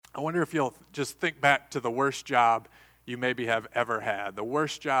wonder if you'll just think back to the worst job you maybe have ever had, the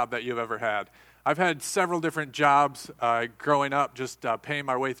worst job that you've ever had. I've had several different jobs growing up, just paying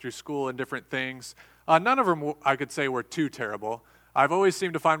my way through school and different things. None of them, I could say, were too terrible. I've always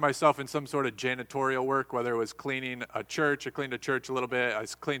seemed to find myself in some sort of janitorial work, whether it was cleaning a church. I cleaned a church a little bit. I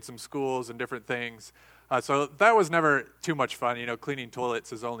cleaned some schools and different things. So that was never too much fun. You know, cleaning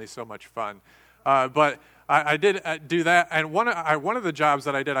toilets is only so much fun. But I did do that. And one of the jobs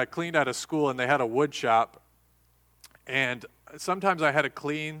that I did, I cleaned at a school, and they had a wood shop. And sometimes I had to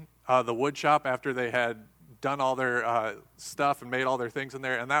clean the wood shop after they had done all their stuff and made all their things in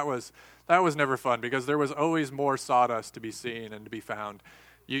there. And that was never fun, because there was always more sawdust to be seen and to be found.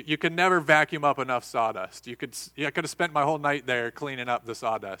 You could never vacuum up enough sawdust. I could have spent my whole night there cleaning up the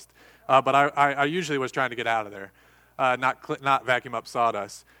sawdust. But I usually was trying to get out of there, not vacuum up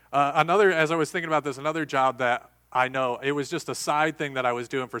sawdust. As I was thinking about this, another job that I know, it was just a side thing that I was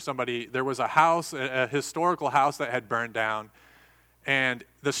doing for somebody. There was a house, a historical house that had burned down. And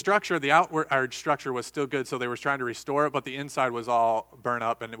the structure, the outward structure was still good, so they were trying to restore it, but the inside was all burnt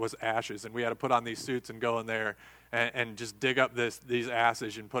up, and it was ashes. And we had to put on these suits and go in there and just dig up these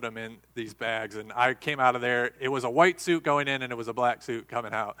ashes and put them in these bags. And I came out of there. It was a white suit going in, and it was a black suit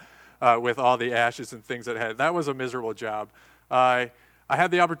coming out with all the ashes and things that had. That was a miserable job. I had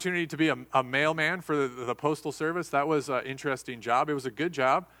the opportunity to be a mailman for the Postal Service. That was an interesting job. It was a good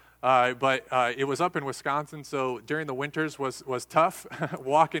job. But it was up in Wisconsin, so during the winters was tough.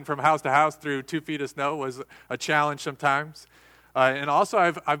 Walking from house to house through 2 feet of snow was a challenge sometimes. And also,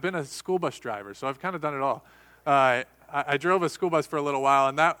 I've been a school bus driver, so I've kind of done it all. I drove a school bus for a little while,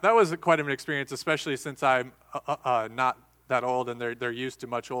 and that was quite an experience, especially since I'm not that old, and they're used to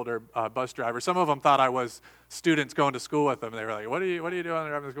much older bus drivers. Some of them thought I was students going to school with them. They were like, "What are you doing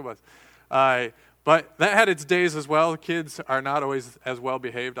driving the school bus?" But that had its days as well. Kids are not always as well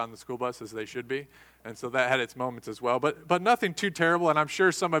behaved on the school bus as they should be. And so that had its moments as well. But nothing too terrible, and I'm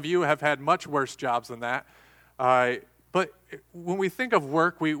sure some of you have had much worse jobs than that. But when we think of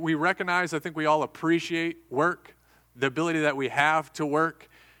work, we recognize, I think we all appreciate work, the ability that we have to work,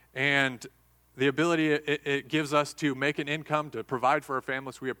 and the ability it gives us to make an income, to provide for our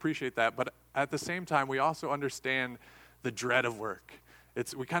families. We appreciate that. But at the same time, we also understand the dread of work.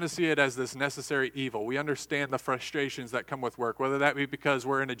 We kind of see it as this necessary evil. We understand the frustrations that come with work, whether that be because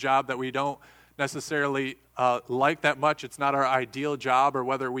we're in a job that we don't necessarily like that much, it's not our ideal job, or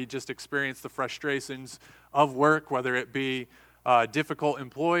whether we just experience the frustrations of work, whether it be difficult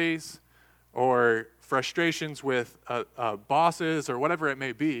employees or frustrations with bosses or whatever it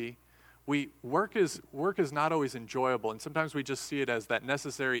may be. Work is not always enjoyable, and sometimes we just see it as that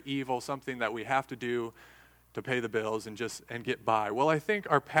necessary evil, something that we have to do to pay the bills and get by. Well, I think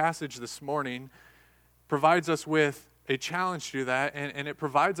our passage this morning provides us with a challenge to do that, and it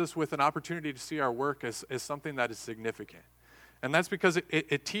provides us with an opportunity to see our work as something that is significant. And that's because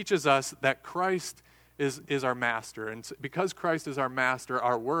it teaches us that Christ is our master. And because Christ is our master,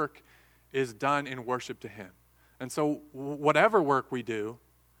 our work is done in worship to him. And so whatever work we do,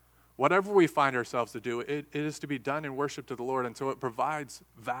 whatever we find ourselves to do, it is to be done in worship to the Lord. And so it provides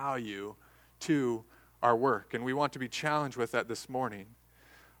value to our work, and we want to be challenged with that this morning.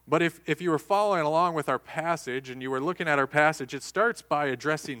 But if you were following along with our passage, and you were looking at our passage, it starts by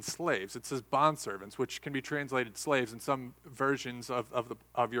addressing slaves. It says bondservants, which can be translated slaves, and some versions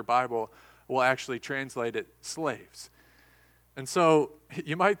of your Bible will actually translate it slaves. And so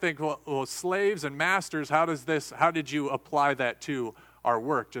you might think, well, slaves and masters, how did you apply that to our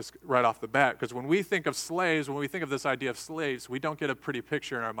work just right off the bat? Because when we think of slaves, when we think of this idea of slaves, we don't get a pretty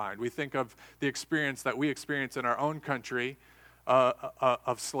picture in our mind. We think of the experience that we experience in our own country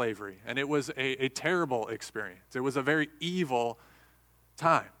of slavery. And it was a terrible experience. It was a very evil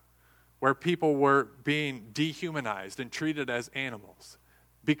time where people were being dehumanized and treated as animals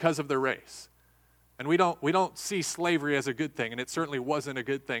because of their race. And we don't see slavery as a good thing, and it certainly wasn't a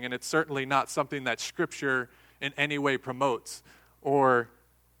good thing, and it's certainly not something that Scripture in any way promotes or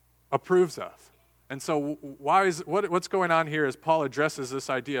approves of. And so what's going on here as Paul addresses this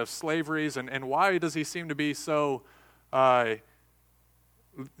idea of slaveries, and why does he seem to be so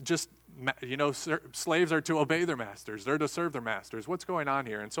slaves are to obey their masters, they're to serve their masters. What's going on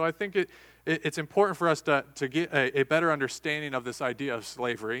here? And so I think it's important for us to get a better understanding of this idea of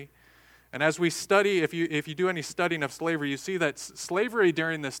slavery. And as we study, if you do any studying of slavery, you see that slavery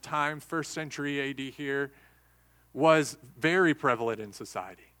during this time, 1st century AD here, was very prevalent in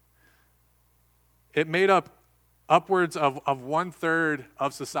society. It made up upwards of 1/3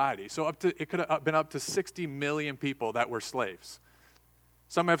 of society. So it could have been up to 60 million people that were slaves.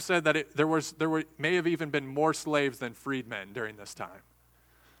 Some have said that there may have even been more slaves than freedmen during this time.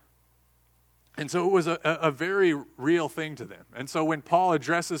 And so it was a very real thing to them. And so when Paul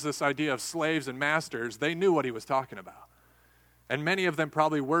addresses this idea of slaves and masters, they knew what he was talking about. And many of them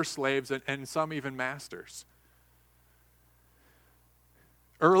probably were slaves and some even masters.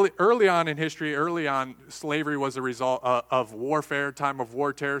 Early on in history, slavery was a result of warfare, time of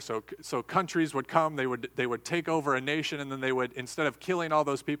warfare. So countries would come, they would take over a nation, and then they would, instead of killing all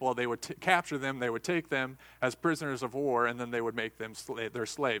those people, they would capture them, they would take them as prisoners of war, and then they would make them their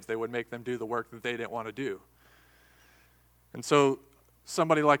slaves. They would make them do the work that they didn't want to do. And so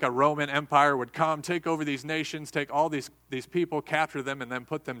somebody like a Roman Empire would come, take over these nations, take all these people, capture them, and then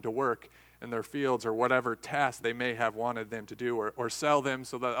put them to work in their fields or whatever task they may have wanted them to do, or sell them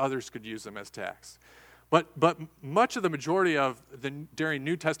so that others could use them as tax. But much of the majority of during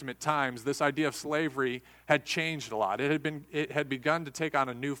New Testament times, this idea of slavery had changed a lot. It had begun to take on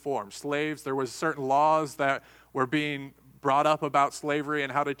a new form. Slaves, there was certain laws that were being brought up about slavery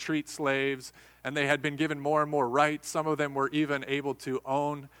and how to treat slaves, and they had been given more and more rights. Some of them were even able to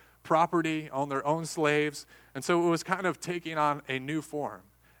own property, own their own slaves, and so it was kind of taking on a new form.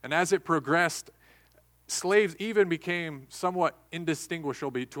 And as it progressed, slaves even became somewhat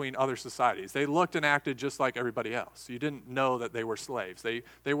indistinguishable between other societies. They looked and acted just like everybody else. You didn't know that they were slaves.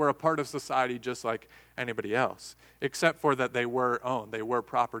 They were a part of society just like anybody else, except for that they were owned. They were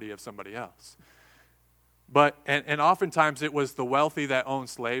property of somebody else. But and oftentimes it was the wealthy that owned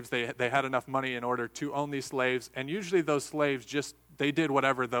slaves. They had enough money in order to own these slaves, and usually those slaves they did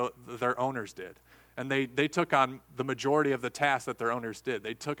whatever their owners did. And they took on the majority of the tasks that their owners did.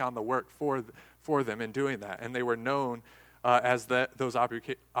 They took on the work for them in doing that. And they were known as those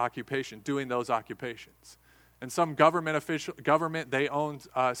occupations, doing those occupations. And some government, they owned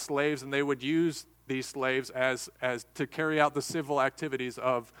slaves, and they would use these slaves as to carry out the civil activities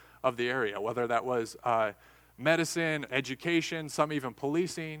of the area, whether that was medicine, education, some even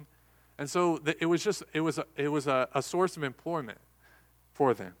policing. And so it was a source of employment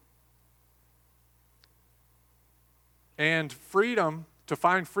for them. And to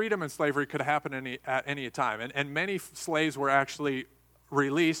find freedom in slavery could happen at any time. And many slaves were actually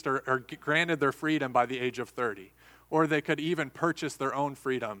released or granted their freedom by the age of 30. Or they could even purchase their own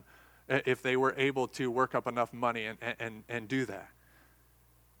freedom if they were able to work up enough money and do that.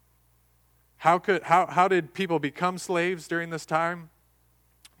 How did people become slaves during this time?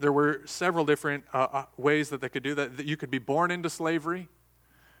 There were several different ways that they could do that. You could be born into slavery.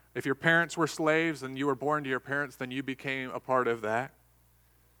 If your parents were slaves and you were born to your parents, then you became a part of that.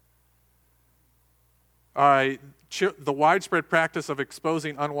 The widespread practice of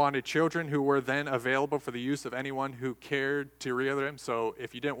exposing unwanted children who were then available for the use of anyone who cared to rear them. So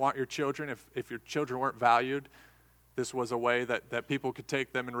if you didn't want your children, if your children weren't valued, this was a way that people could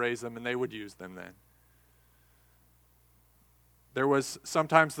take them and raise them, and they would use them then. There was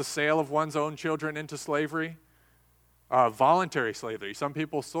sometimes the sale of one's own children into slavery. Voluntary slavery. Some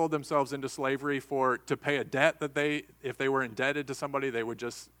people sold themselves into slavery to pay a debt that if they were indebted to somebody, they would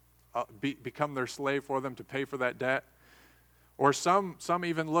just become their slave for them to pay for that debt. Or some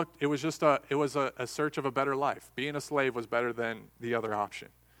even looked. It was a search of a better life. Being a slave was better than the other option.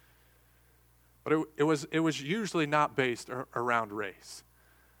 But it was usually not based around race.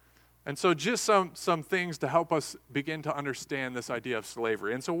 And so just some things to help us begin to understand this idea of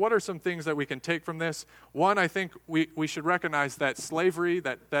slavery. And so what are some things that we can take from this? One, I think we should recognize that slavery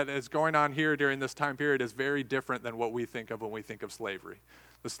that is going on here during this time period is very different than what we think of when we think of slavery.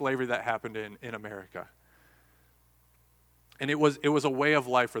 The slavery that happened in America. And it was a way of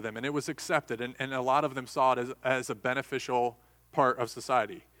life for them, and it was accepted, and a lot of them saw it as a beneficial part of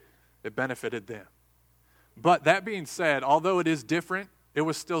society. It benefited them. But that being said, although it is different, it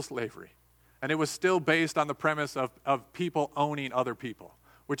was still slavery. And it was still based on the premise of people owning other people,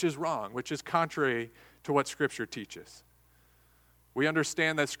 which is wrong, which is contrary to what Scripture teaches. We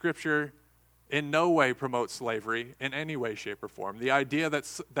understand that Scripture in no way promotes slavery in any way, shape, or form. The idea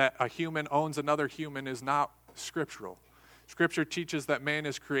that a human owns another human is not scriptural. Scripture teaches that man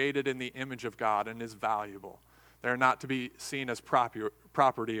is created in the image of God and is valuable. They're not to be seen as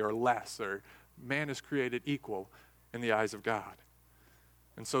property or less, or man is created equal in the eyes of God.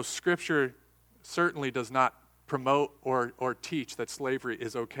 And so Scripture certainly does not promote or teach that slavery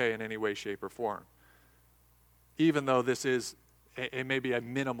is okay in any way, shape, or form. Even though this is maybe a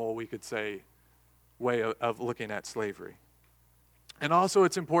minimal, we could say, way of looking at slavery. And also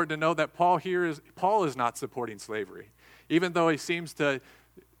it's important to know that Paul is not supporting slavery. Even though he seems to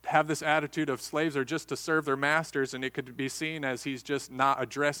have this attitude of slaves are just to serve their masters, and it could be seen as he's just not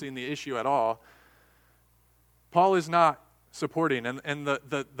addressing the issue at all, Paul is not supporting. And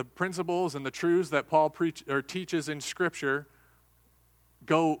the principles and the truths that Paul teaches in Scripture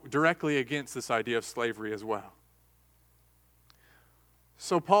go directly against this idea of slavery as well.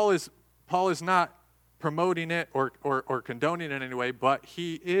 So Paul is not promoting it or condoning it in any way, but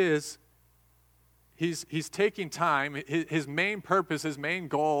he's taking time. His main purpose, his main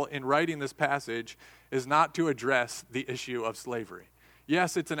goal in writing this passage is not to address the issue of slavery.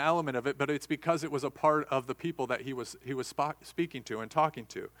 Yes, it's an element of it, but it's because it was a part of the people that he was speaking to and talking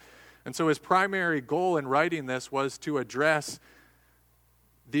to. And so his primary goal in writing this was to address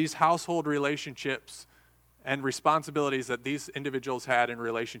these household relationships and responsibilities that these individuals had in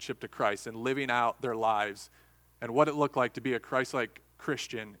relationship to Christ and living out their lives and what it looked like to be a Christ-like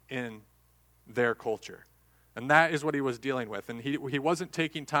Christian in their culture. And that is what he was dealing with. And he wasn't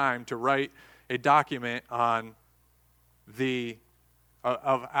taking time to write a document on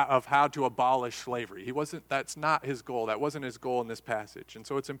of how to abolish slavery. That's not his goal. That wasn't his goal in this passage. And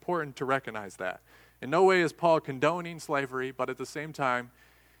so it's important to recognize that. In no way is Paul condoning slavery, but at the same time,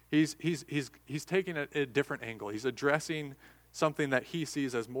 he's taking a different angle. He's addressing something that he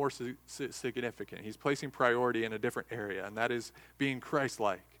sees as more significant. He's placing priority in a different area, and that is being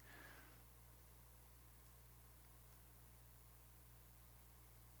Christ-like.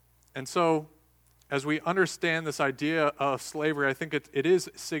 And so, as we understand this idea of slavery, I think it is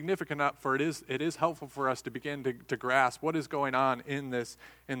significant enough for it is helpful for us to begin to grasp what is going on in this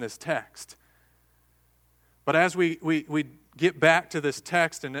text. But as we get back to this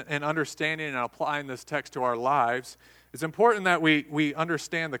text and understanding and applying this text to our lives, it's important that we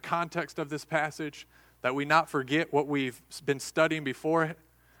understand the context of this passage, that we not forget what we've been studying before.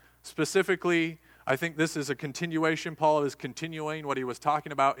 Specifically, I think this is a continuation. Paul is continuing what he was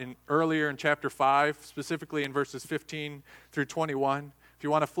talking about earlier in chapter 5, specifically in verses 15 through 21. If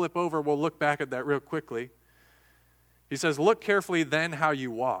you want to flip over, we'll look back at that real quickly. He says, "Look carefully then how you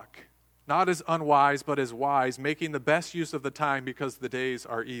walk, not as unwise, but as wise, making the best use of the time because the days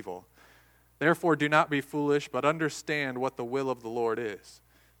are evil. Therefore do not be foolish, but understand what the will of the Lord is.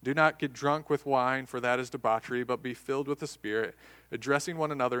 Do not get drunk with wine, for that is debauchery, but be filled with the Spirit, addressing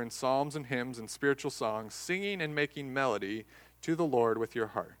one another in psalms and hymns and spiritual songs, singing and making melody to the Lord with your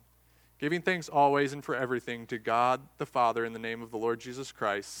heart, giving thanks always and for everything to God the Father in the name of the Lord Jesus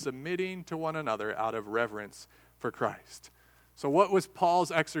Christ, submitting to one another out of reverence for Christ." So what was Paul's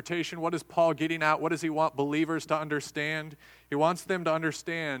exhortation? What is Paul getting at? What does he want believers to understand? He wants them to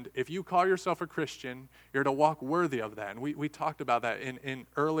understand, if you call yourself a Christian, you're to walk worthy of that. And we talked about that in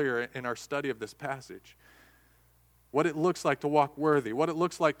earlier in our study of this passage. What it looks like to walk worthy. What it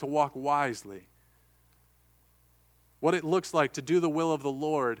looks like to walk wisely. What it looks like to do the will of the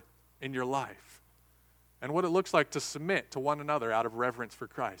Lord in your life. And what it looks like to submit to one another out of reverence for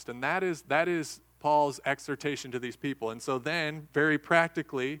Christ. And that is Paul's exhortation to these people. And so then, very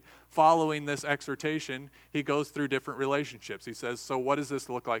practically, following this exhortation, he goes through different relationships. He says, so what does this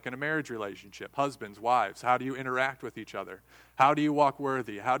look like in a marriage relationship? Husbands, wives, how do you interact with each other? How do you walk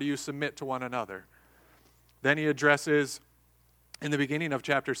worthy? How do you submit to one another? Then he addresses, in the beginning of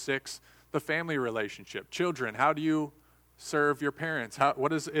chapter 6, the family relationship. Children, how do you serve your parents? What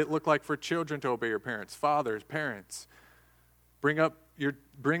does it look like for children to obey your parents? Fathers, parents, bring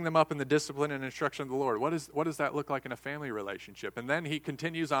them up in the discipline and instruction of the Lord. What does that look like in a family relationship? And then he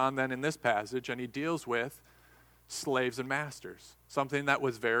continues on then in this passage, and he deals with slaves and masters, something that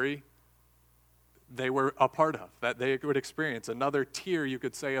was they were a part of, that they would experience, another tier, you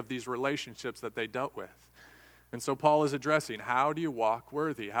could say, of these relationships that they dealt with. And so Paul is addressing, how do you walk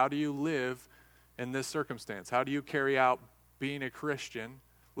worthy? How do you live in this circumstance? How do you carry out being a Christian,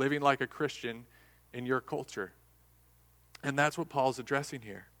 living like a Christian in your culture? And that's what Paul's addressing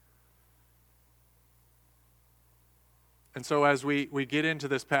here. And so as we get into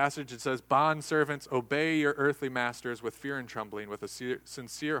this passage, it says, "Bondservants, obey your earthly masters with fear and trembling, with a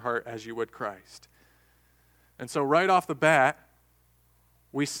sincere heart as you would Christ." And so right off the bat,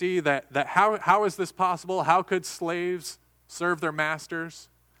 we see that how is this possible? How could slaves serve their masters?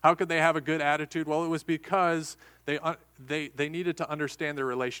 How could they have a good attitude? Well, it was because they needed to understand their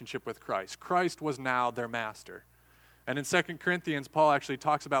relationship with Christ. Christ was now their master. And in 2 Corinthians, Paul actually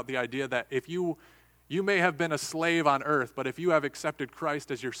talks about the idea that if you may have been a slave on earth, but if you have accepted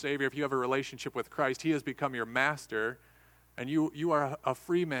Christ as your Savior, if you have a relationship with Christ, he has become your master, and you are a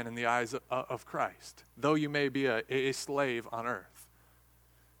free man in the eyes of Christ, though you may be a slave on earth.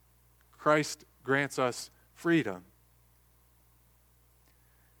 Christ grants us freedom.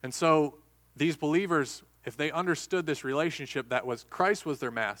 And so these believers, if they understood this relationship that was Christ was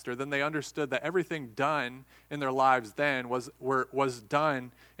their master, then they understood that everything done in their lives then was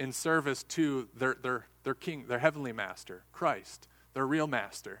done in service to their king, their heavenly master, Christ, their real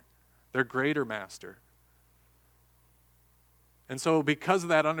master, their greater master. And so because of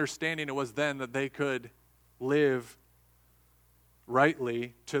that understanding, it was then that they could live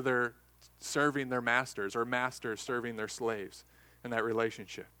rightly to their serving their masters, or masters serving their slaves in that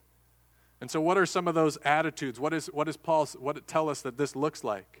relationship. And so what are some of those attitudes? What it tell us that this looks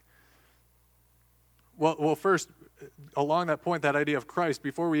like? Well, first, along that point, that idea of Christ,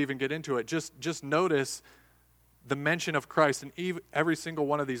 before we even get into it, just notice the mention of Christ in every single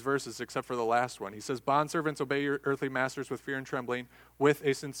one of these verses except for the last one. He says, "Bondservants, obey your earthly masters with fear and trembling, with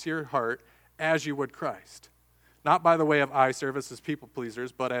a sincere heart, as you would Christ. Not by the way of eye service as people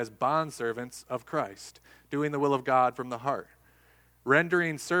pleasers, but as bondservants of Christ, doing the will of God from the heart,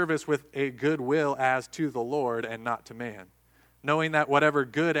 rendering service with a good will as to the Lord and not to man, knowing that whatever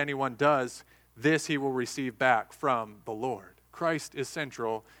good anyone does, this he will receive back from the Lord." Christ is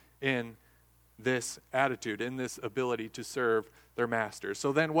central in this attitude, in this ability to serve their masters.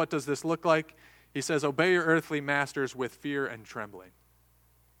 So then what does this look like? He says, "Obey your earthly masters with fear and trembling."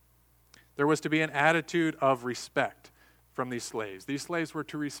 There was to be an attitude of respect from these slaves. These slaves were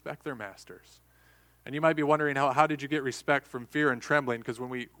to respect their masters. And you might be wondering, how did you get respect from fear and trembling? Because when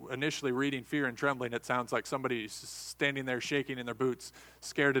we initially reading fear and trembling, it sounds like somebody standing there shaking in their boots,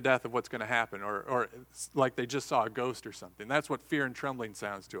 scared to death of what's going to happen, or like they just saw a ghost or something. That's what fear and trembling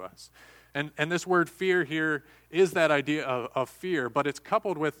sounds to us. And this word fear here is that idea of fear, but it's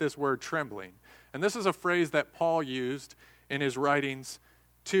coupled with this word trembling. And this is a phrase that Paul used in his writings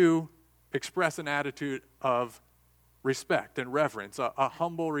to express an attitude of respect and reverence, a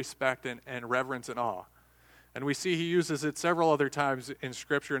humble respect and reverence and awe. And we see he uses it several other times in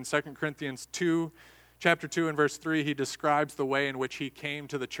Scripture. In 2 Corinthians 2, chapter 2 and verse 3, he describes the way in which he came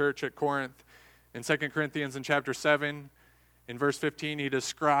to the church at Corinth. In 2 Corinthians in chapter 7, in verse 15, he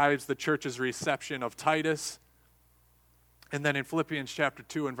describes the church's reception of Titus. And then in Philippians chapter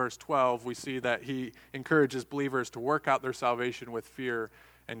 2 and verse 12, we see that he encourages believers to work out their salvation with fear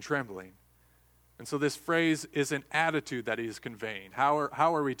and trembling. And so this phrase is an attitude that he's conveying. How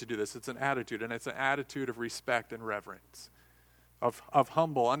are we to do this? It's an attitude, and it's an attitude of respect and reverence, of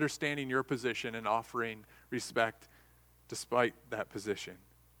humble, understanding your position and offering respect despite that position.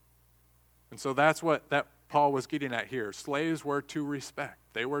 And so that's what that Paul was getting at here. Slaves were to respect.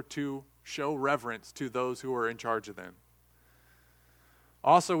 They were to show reverence to those who were in charge of them.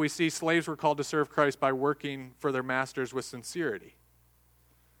 Also, we see slaves were called to serve Christ by working for their masters with sincerity.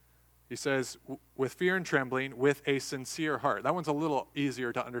 He says, with fear and trembling, with a sincere heart. That one's a little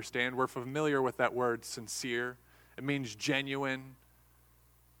easier to understand. We're familiar with that word, sincere. It means genuine.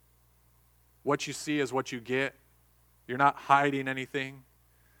 What you see is what you get. You're not hiding anything.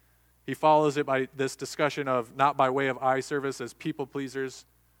 He follows it by this discussion of not by way of eye service as people pleasers,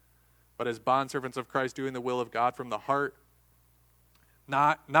 but as bondservants of Christ, doing the will of God from the heart.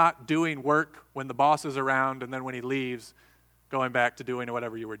 Not doing work when the boss is around and then when he leaves, going back to doing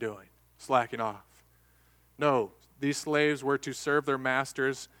whatever you were doing, slacking off. No, these slaves were to serve their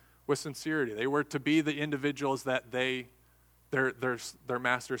masters with sincerity. They were to be the individuals that their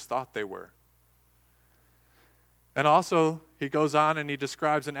masters thought they were. And also, he goes on and he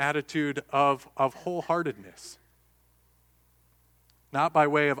describes an attitude of wholeheartedness. Not by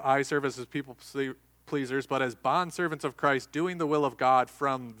way of eye service as people pleasers, but as bondservants of Christ, doing the will of God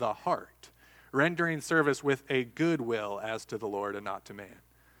from the heart, rendering service with a good will as to the Lord and not to man.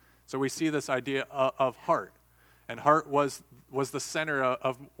 So we see this idea of heart. And heart was the center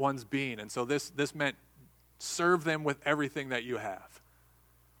of one's being. And so this meant serve them with everything that you have.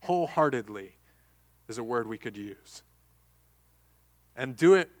 Wholeheartedly is a word we could use. And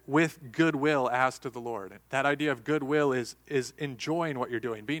do it with goodwill as to the Lord. That idea of goodwill is enjoying what you're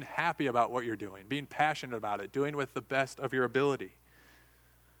doing, being happy about what you're doing, being passionate about it, doing with the best of your ability,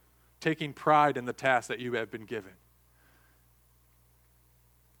 taking pride in the task that you have been given.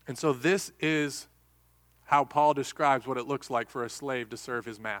 And so this is how Paul describes what it looks like for a slave to serve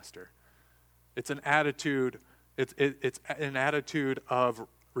his master. It's an attitude, it's an attitude of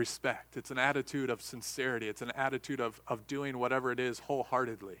respect. It's an attitude of sincerity. It's an attitude of doing whatever it is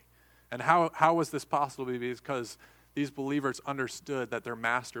wholeheartedly. And how was this possible? Because these believers understood that their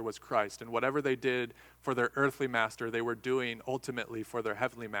master was Christ. And whatever they did for their earthly master, they were doing ultimately for their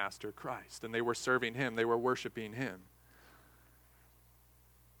heavenly master, Christ. And they were serving him. They were worshiping him.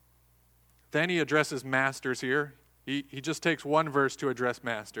 Then he addresses masters here. He just takes one verse to address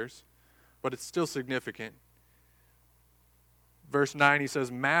masters, but it's still significant. Verse 9, he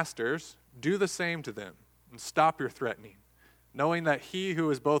says, "Masters, do the same to them, and stop your threatening, knowing that he who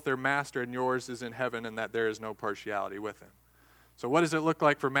is both their master and yours is in heaven, and that there is no partiality with him." So what does it look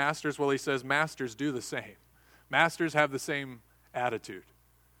like for masters? Well, he says, masters do the same. Masters have the same attitude.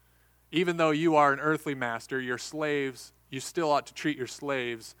 Even though you are an earthly master, your slaves, you still ought to treat your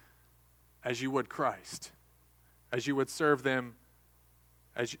slaves as you would Christ, as you would serve them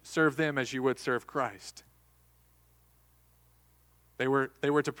as you would serve Christ. They were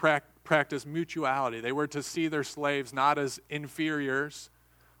to practice mutuality. They were to see their slaves not as inferiors,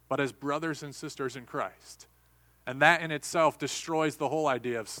 but as brothers and sisters in Christ. And that in itself destroys the whole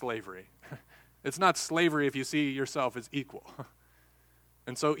idea of slavery. It's not slavery if you see yourself as equal.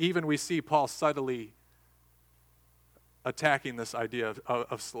 And so even we see Paul subtly attacking this idea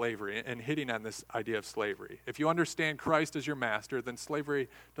of slavery and hitting on this idea of slavery. If you understand Christ as your master, then slavery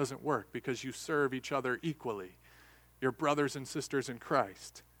doesn't work because you serve each other equally. You're brothers and sisters in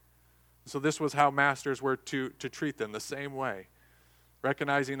Christ. So this was how masters were to treat them, the same way,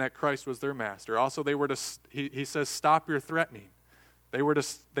 recognizing that Christ was their master. Also, they were to, he says, stop your threatening. They were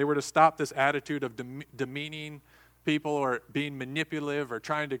to stop this attitude of demeaning people or being manipulative or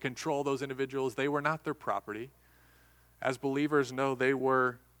trying to control those individuals. They were not their property. As believers, no, they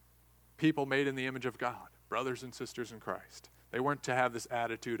were people made in the image of God, brothers and sisters in Christ. They weren't to have this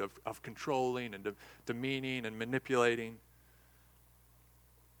attitude of controlling and demeaning and manipulating.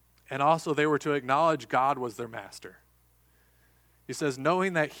 And also they were to acknowledge God was their master. He says,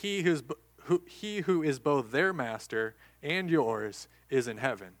 knowing that he who is both their master and yours is in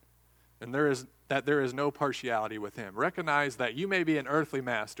heaven, and there is no partiality with him. Recognize that you may be an earthly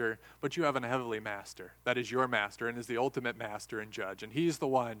master, but you have an heavenly master that is your master and is the ultimate master and judge. And he's the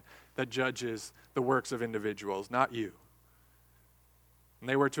one that judges the works of individuals, not you. And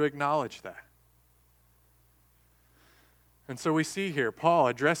they were to acknowledge that. And so we see here Paul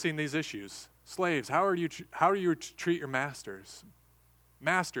addressing these issues. Slaves, how are you to treat your masters?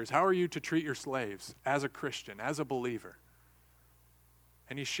 Masters, how are you to treat your slaves as a Christian, as a believer?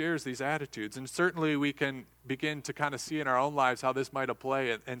 And he shares these attitudes. And certainly we can begin to kind of see in our own lives how this might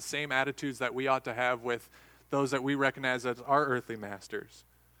apply, and same attitudes that we ought to have with those that we recognize as our earthly masters.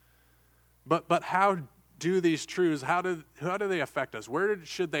 But how do these truths, how do they affect us? Where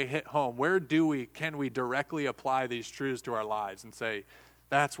should they hit home? Where can we directly apply these truths to our lives and say,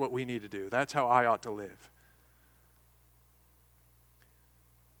 that's what we need to do. That's how I ought to live.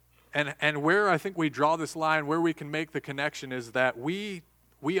 And where I think we draw this line, where we can make the connection is that we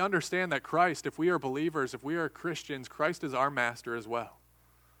understand that Christ, if we are believers, if we are Christians, Christ is our master as well.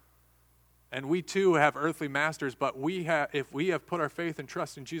 And we too have earthly masters, but if we have put our faith and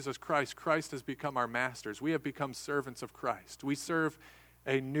trust in Jesus Christ, Christ has become our masters. We have become servants of Christ. We serve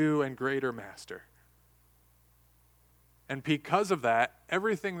a new and greater master. And because of that,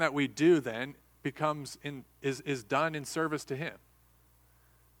 everything that we do then is done in service to him,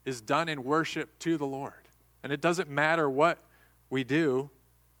 is done in worship to the Lord. And it doesn't matter what we do,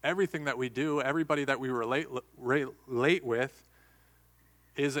 everything that we do, everybody that we relate with,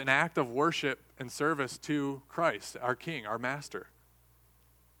 is an act of worship and service to Christ, our King, our Master.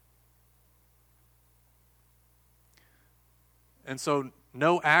 And so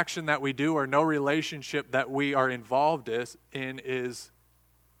no action that we do or no relationship that we are involved in is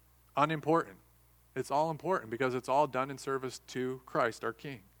unimportant. It's all important because it's all done in service to Christ, our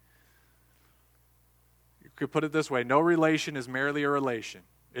King. You could put it this way: no relation is merely a relation.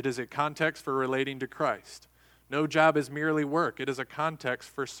 It is a context for relating to Christ. No job is merely work. It is a context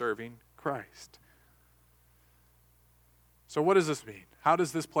for serving Christ. So what does this mean? How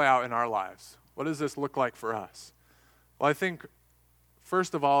does this play out in our lives? What does this look like for us? Well, I think,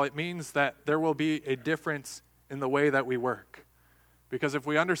 first of all, it means that there will be a difference in the way that we work. Because if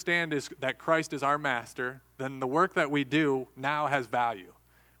we understand that Christ is our master, then the work that we do now has value.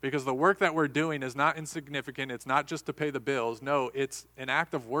 Because the work that we're doing is not insignificant. It's not just to pay the bills. No, it's an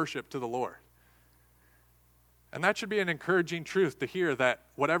act of worship to the Lord. And that should be an encouraging truth to hear, that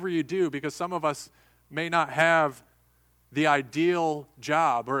whatever you do, because some of us may not have the ideal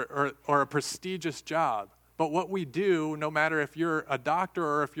job or a prestigious job, but what we do, no matter if you're a doctor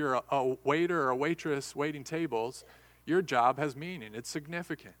or if you're a waiter or a waitress waiting tables, your job has meaning. It's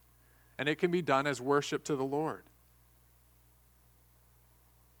significant. And it can be done as worship to the Lord.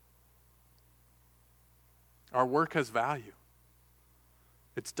 Our work has value.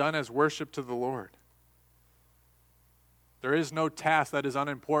 It's done as worship to the Lord. There is no task that is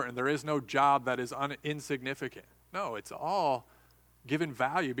unimportant. There is no job that is insignificant. No, it's all given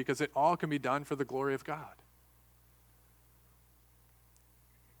value because it all can be done for the glory of God.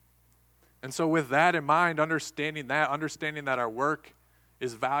 And so with that in mind, understanding that our work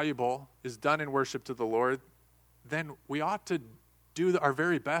is valuable, is done in worship to the Lord, then we ought to do our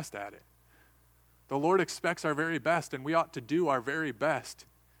very best at it. The Lord expects our very best, and we ought to do our very best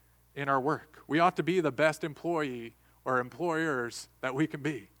in our work. We ought to be the best employee or employers that we can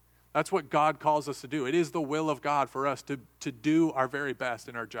be. That's what God calls us to do. It is the will of God for us to do our very best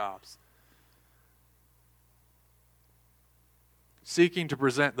in our jobs. Seeking to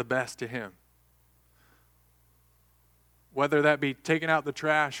present the best to Him. Whether that be taking out the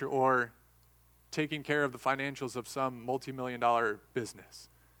trash or taking care of the financials of some multi-million-dollar business.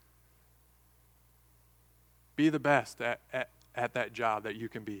 Be the best at that job that you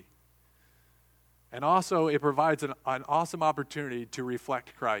can be. And also, it provides an awesome opportunity to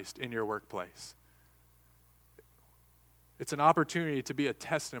reflect Christ in your workplace. It's an opportunity to be a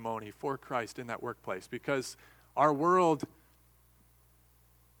testimony for Christ in that workplace, because our world,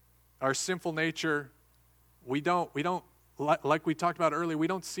 our sinful nature, we don't, like we talked about earlier, we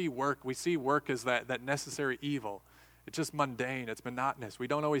don't see work. We see work as that necessary evil. It's just mundane. It's monotonous. We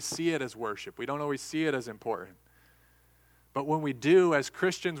don't always see it as worship. We don't always see it as important. But when we do, as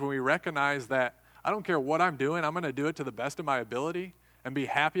Christians, when we recognize that I don't care what I'm doing, I'm going to do it to the best of my ability and be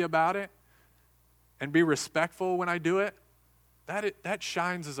happy about it and be respectful when I do it, that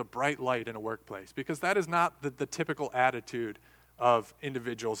shines as a bright light in a workplace, because that is not the typical attitude of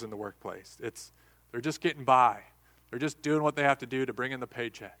individuals in the workplace. They're just getting by. They're just doing what they have to do to bring in the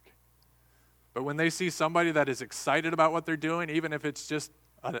paycheck. But when they see somebody that is excited about what they're doing, even if it's just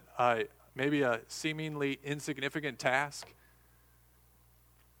maybe a seemingly insignificant task,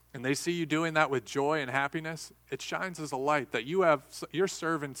 and they see you doing that with joy and happiness, it shines as a light that you're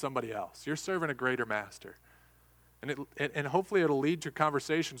serving somebody else. You're serving a greater master. And hopefully it'll lead to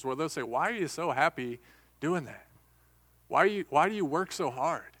conversations where they'll say, why are you so happy doing that? Why do you work so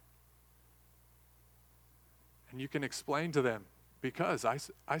hard? And you can explain to them, because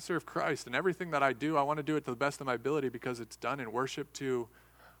I serve Christ, and everything that I do, I want to do it to the best of my ability because it's done in worship to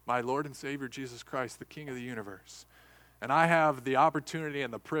my Lord and Savior Jesus Christ, the King of the universe. And I have the opportunity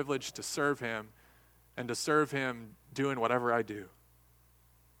and the privilege to serve Him, and to serve Him doing whatever I do.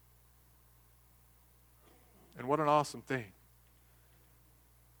 And what an awesome thing.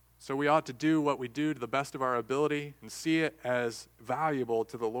 So we ought to do what we do to the best of our ability and see it as valuable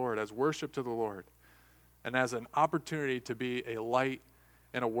to the Lord, as worship to the Lord, and as an opportunity to be a light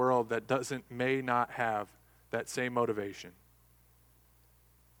in a world that may not have that same motivation.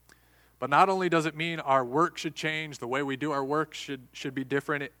 But not only does it mean our work should change, the way we do our work should be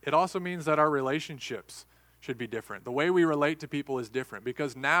different, it also means that our relationships should be different. The way we relate to people is different,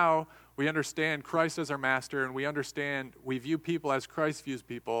 because now we understand Christ as our master, and we view people as Christ views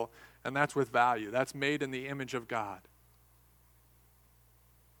people, and that's with value. That's made in the image of God.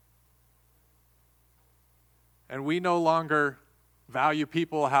 And we no longer value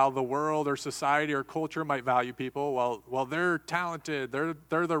people how the world or society or culture might value people. Well, they're talented,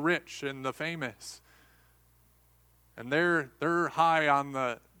 they're the rich and the famous. And they're high on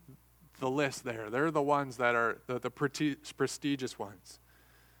the list there. They're the ones that are the prestigious ones.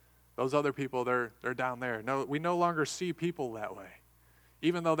 Those other people, they're down there. No, we no longer see people that way.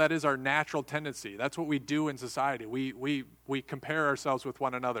 Even though that is our natural tendency. That's what we do in society. We compare ourselves with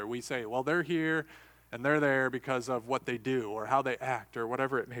one another. We say, well, they're here and they're there because of what they do or how they act or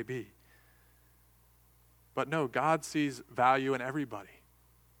whatever it may be. But no, God sees value in everybody.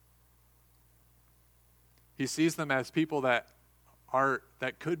 He sees them as people that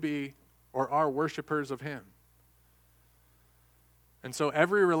could be or are worshipers of Him. And so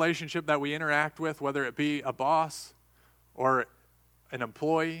every relationship that we interact with, whether it be a boss or an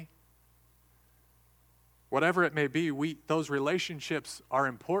employee, whatever it may be, those relationships are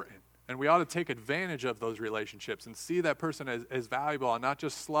important. And we ought to take advantage of those relationships and see that person as valuable, and not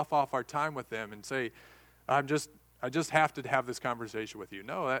just slough off our time with them and say, I just have to have this conversation with you.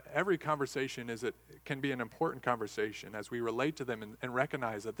 No, every conversation can be an important conversation as we relate to them and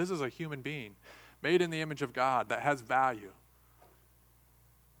recognize that this is a human being made in the image of God that has value.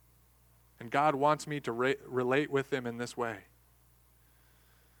 And God wants me to relate with them in this way.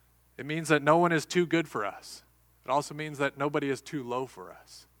 It means that no one is too good for us. It also means that nobody is too low for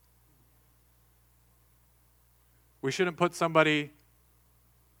us. We shouldn't put somebody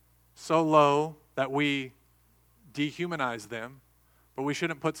so low that we dehumanize them, but we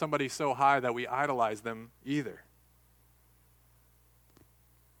shouldn't put somebody so high that we idolize them either.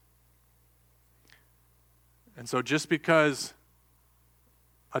 And so just because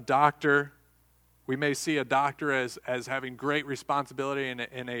a doctor, we may see a doctor as having great responsibility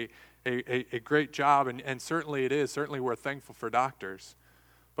and a great job, and certainly it is. Certainly we're thankful for doctors.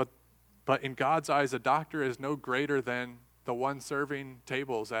 But in God's eyes, a doctor is no greater than the one serving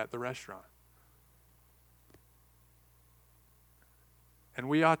tables at the restaurant. And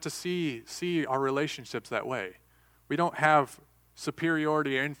we ought to see our relationships that way. We don't have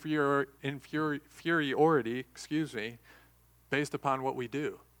superiority or inferiority, based upon what we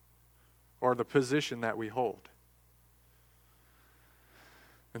do. or the position that we hold.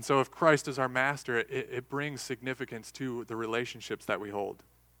 And so if Christ is our master, it brings significance to the relationships that we hold.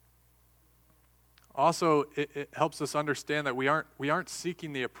 Also, it helps us understand that we aren't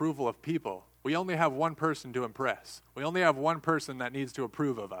seeking the approval of people. We only have one person to impress. We only have one person that needs to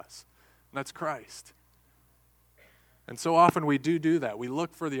approve of us, and that's Christ. And so often we do that. We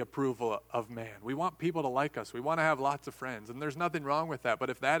look for the approval of man. We want people to like us. We want to have lots of friends, and there's nothing wrong with that. But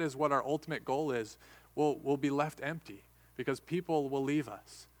if that is what our ultimate goal is, we'll be left empty because people will leave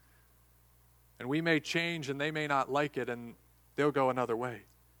us. And we may change, and they may not like it, and they'll go another way.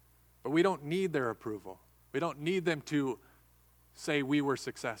 But we don't need their approval. We don't need them to say we were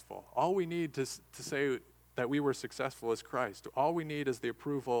successful. All we need to say that we were successful is Christ. All we need is the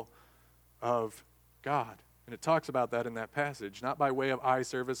approval of God. And it talks about that in that passage, not by way of eye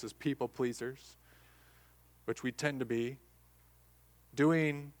service as people pleasers, which we tend to be,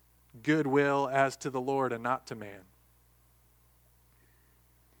 doing goodwill as to the Lord and not to man.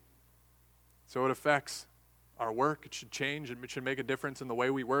 So it affects our work. It should change. It should make a difference in the way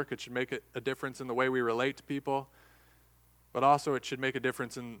we work. It should make a difference in the way we relate to people. But also it should make a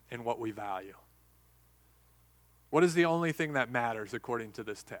difference in what we value. What is the only thing that matters according to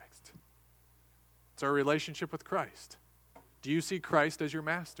this text? It's our relationship with Christ. Do you see Christ as your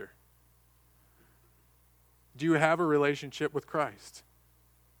master? Do you have a relationship with Christ?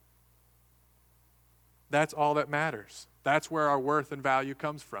 That's all that matters. That's where our worth and value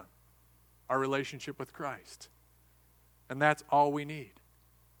comes from. Our relationship with Christ. And that's all we need.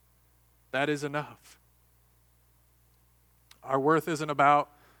 That is enough. Our worth isn't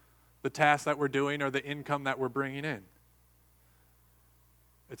about the task that we're doing or the income that we're bringing in.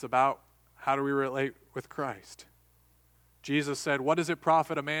 It's about how do we relate with Christ. Jesus said, "What does it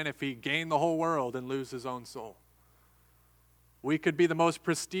profit a man if he gain the whole world and lose his own soul?" We could be the most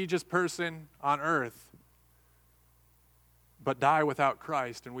prestigious person on earth, but die without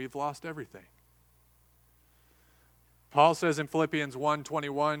Christ, and we've lost everything. Paul says in Philippians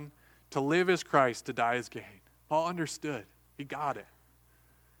 1:21, to live is Christ, to die is gain. Paul understood. He got it.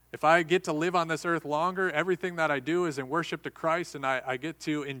 If I get to live on this earth longer, everything that I do is in worship to Christ, and I get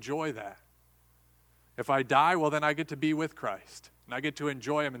to enjoy that. If I die, well, then I get to be with Christ, and I get to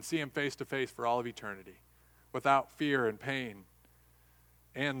enjoy him and see him face to face for all of eternity, without fear and pain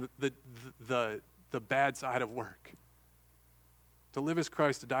and the bad side of work. To live as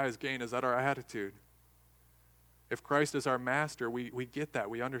Christ, to die as gain. Is that our attitude? If Christ is our master, we get that.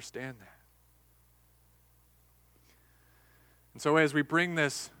 We understand that. And so as we bring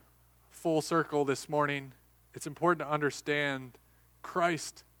this full circle this morning, it's important to understand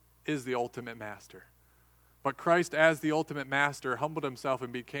Christ is the ultimate master. But Christ, as the ultimate master, humbled himself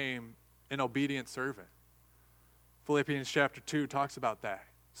and became an obedient servant. Philippians chapter 2 talks about that.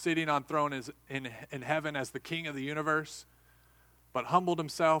 Sitting on throne in heaven as the king of the universe, but humbled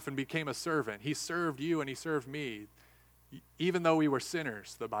himself and became a servant. He served you and he served me. Even though we were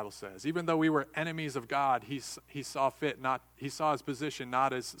sinners, the Bible says. Even though we were enemies of God, he saw his position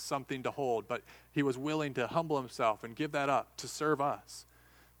not as something to hold, but he was willing to humble himself and give that up to serve us.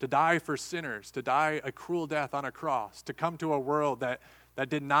 To die for sinners, to die a cruel death on a cross, to come to a world that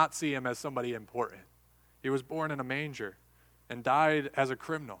did not see him as somebody important. He was born in a manger and died as a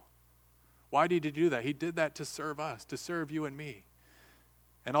criminal. Why did he do that? He did that to serve us, to serve you and me.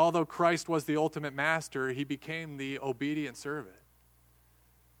 And although Christ was the ultimate master, he became the obedient servant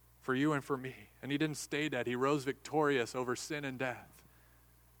for you and for me. And he didn't stay dead. He rose victorious over sin and death.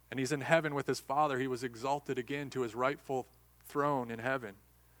 And he's in heaven with his Father. He was exalted again to his rightful throne in heaven.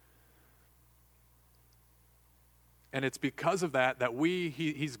 And it's because of that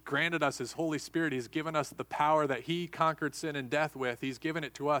he's granted us his Holy Spirit. He's given us the power that he conquered sin and death with. He's given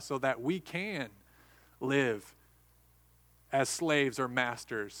it to us so that we can live as slaves or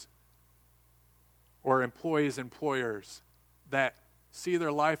masters or employers that see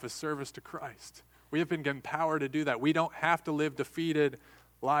their life as service to Christ. We have been given power to do that. We don't have to live defeated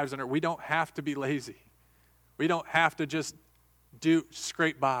lives on earth. We don't have to be lazy. We don't have to just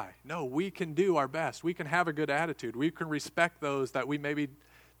scrape by. No, we can do our best. We can have a good attitude. We can respect those that we maybe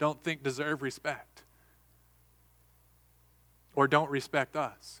don't think deserve respect or don't respect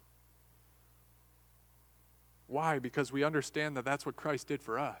us. Why? Because we understand that that's what Christ did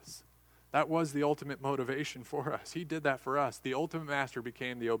for us. That was the ultimate motivation for us. He did that for us. The ultimate master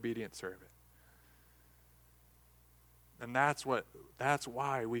became the obedient servant. And that's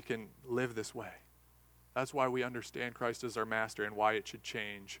why we can live this way. That's why we understand Christ as our master and why it should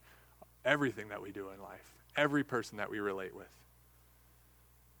change everything that we do in life, every person that we relate with.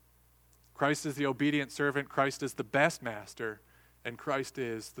 Christ is the obedient servant. Christ is the best master. and Christ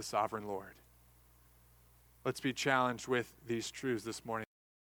is the sovereign Lord. Let's be challenged with these truths this morning.